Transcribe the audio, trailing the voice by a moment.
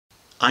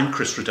I'm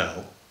Chris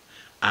Riddell,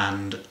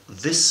 and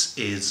this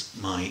is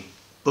my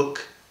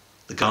book,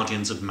 The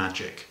Guardians of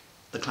Magic,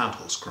 The Cloud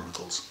Horse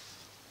Chronicles.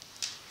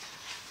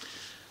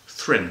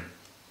 Thrinn.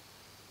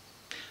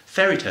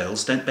 Fairy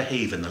tales don't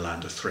behave in the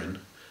land of Thrinn,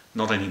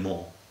 not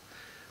anymore.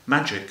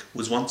 Magic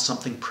was once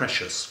something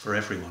precious for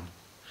everyone,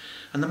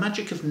 and the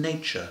magic of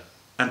nature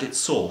and its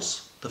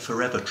source, the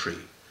Forever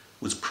Tree,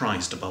 was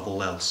prized above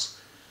all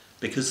else,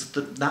 because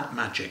that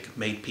magic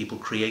made people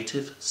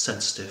creative,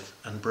 sensitive,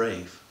 and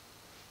brave.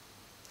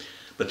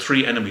 But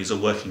three enemies are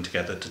working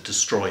together to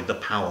destroy the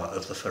power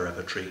of the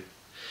Forever Tree.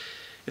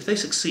 If they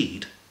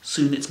succeed,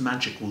 soon its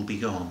magic will be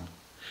gone,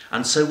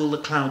 and so will the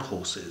cloud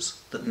horses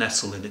that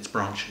nestle in its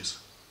branches.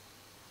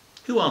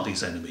 Who are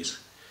these enemies?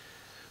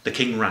 The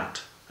King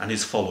Rat and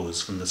his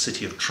followers from the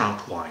city of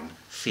Troutwine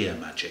fear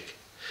magic.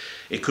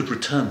 It could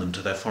return them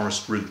to their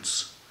forest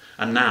roots,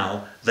 and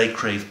now they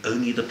crave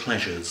only the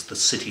pleasures the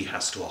city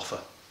has to offer.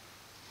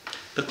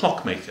 The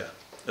clockmaker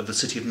of the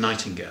city of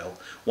Nightingale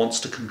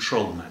wants to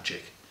control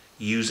magic,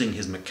 using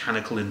his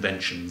mechanical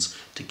inventions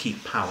to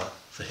keep power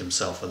for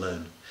himself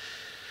alone.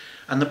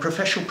 And the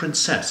professional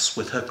princess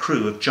with her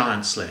crew of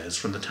giant slayers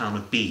from the town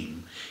of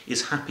Beam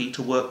is happy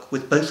to work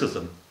with both of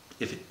them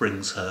if it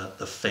brings her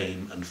the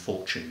fame and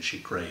fortune she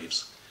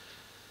craves.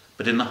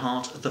 But in the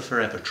heart of the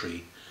Forever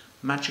Tree,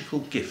 magical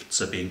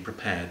gifts are being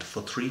prepared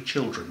for three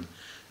children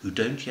who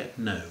don't yet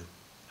know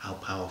how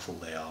powerful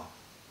they are.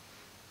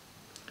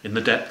 In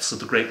the depths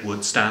of the great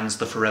wood stands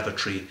the Forever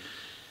Tree.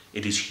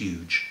 It is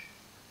huge.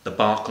 The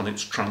bark on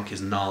its trunk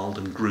is gnarled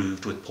and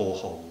grooved with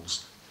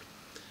poreholes.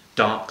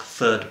 Dark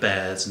furred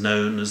bears,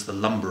 known as the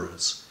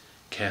lumberers,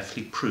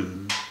 carefully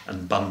prune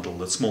and bundle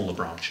the smaller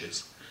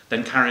branches,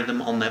 then carry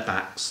them on their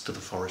backs to the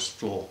forest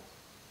floor.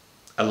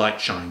 A light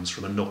shines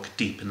from a nook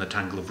deep in the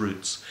tangle of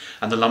roots,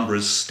 and the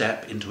lumberers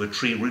step into a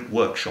tree root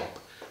workshop,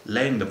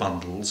 laying the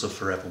bundles of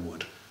forever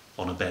wood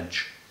on a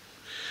bench.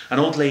 An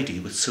old lady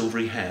with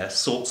silvery hair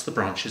sorts the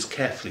branches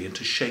carefully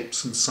into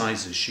shapes and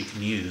sizes she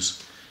can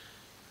use.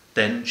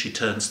 Then she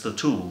turns to the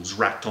tools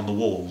racked on the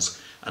walls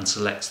and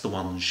selects the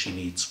ones she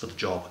needs for the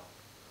job.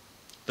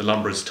 The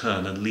lumberers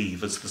turn and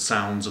leave as the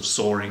sounds of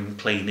sawing,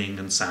 planing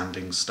and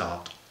sanding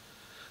start.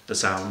 The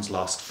sounds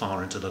last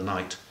far into the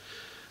night.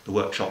 The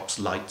workshop's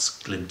lights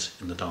glint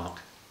in the dark.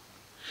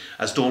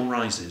 As dawn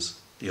rises,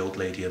 the old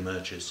lady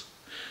emerges.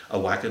 A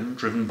wagon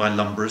driven by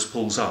lumberers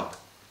pulls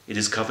up. It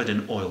is covered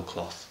in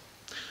oilcloth.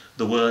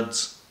 The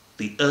words,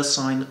 "The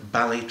Ursine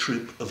Ballet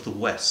Troupe of the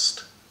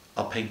West,"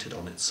 are painted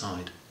on its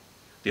side.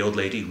 The old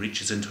lady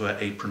reaches into her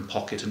apron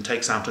pocket and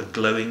takes out a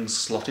glowing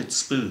slotted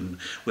spoon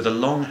with a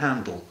long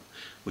handle,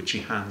 which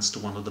she hands to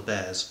one of the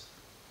bears.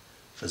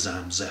 "For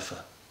Zam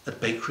Zephyr, at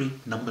Bakery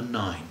No.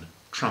 9,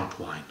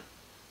 Troutwine,"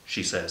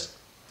 she says,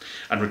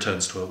 and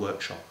returns to her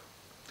workshop.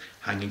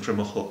 Hanging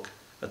from a hook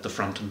at the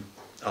front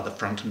are the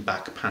front and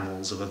back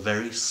panels of a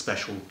very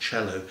special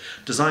cello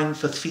designed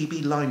for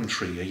Phoebe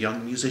Limetree, a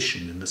young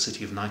musician in the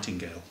city of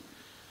Nightingale.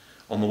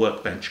 On the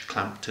workbench,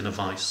 clamped in a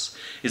vice,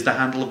 is the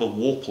handle of a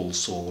warple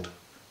sword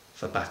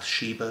for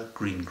Bathsheba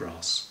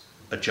Greengrass,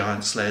 a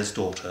giant slayer's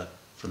daughter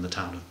from the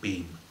town of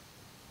Beam.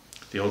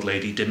 The old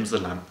lady dims the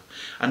lamp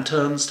and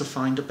turns to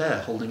find a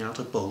bear holding out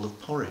a bowl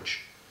of porridge.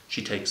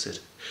 She takes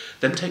it,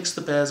 then takes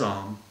the bear's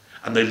arm,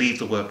 and they leave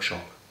the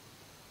workshop.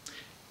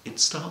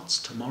 "It starts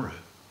tomorrow,"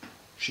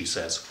 she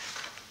says.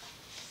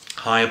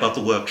 High above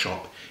the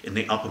workshop, in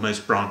the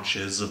uppermost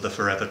branches of the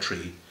Forever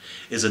Tree,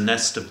 is a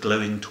nest of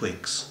glowing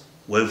twigs,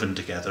 woven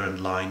together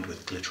and lined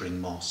with glittering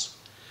moss.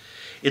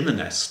 In the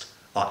nest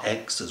are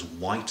eggs as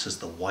white as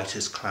the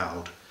whitest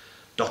cloud,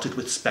 dotted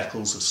with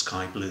speckles of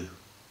sky blue.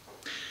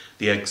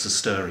 The eggs are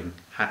stirring,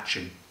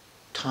 hatching.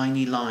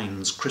 Tiny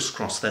lines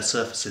crisscross their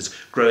surfaces,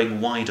 growing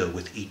wider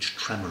with each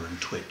tremor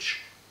and twitch.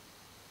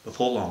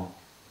 Before long,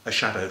 a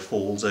shadow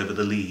falls over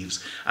the leaves,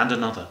 and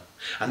another,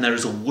 and there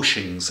is a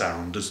whooshing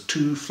sound as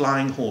two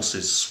flying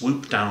horses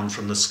swoop down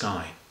from the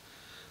sky.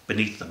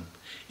 Beneath them,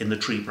 in the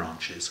tree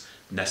branches,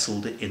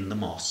 nestled in the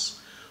moss,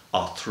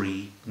 are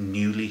three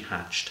newly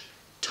hatched,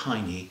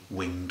 tiny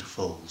winged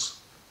foals.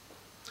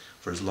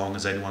 For as long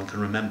as anyone can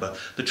remember,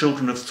 the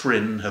children of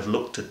Thrinn have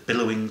looked at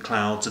billowing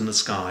clouds in the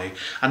sky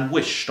and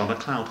wished on a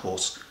cloud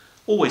horse,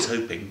 always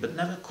hoping but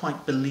never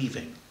quite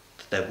believing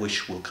that their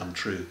wish will come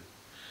true.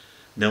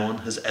 No one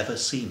has ever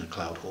seen a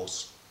cloud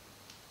horse,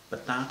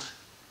 but that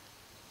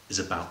is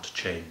about to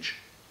change.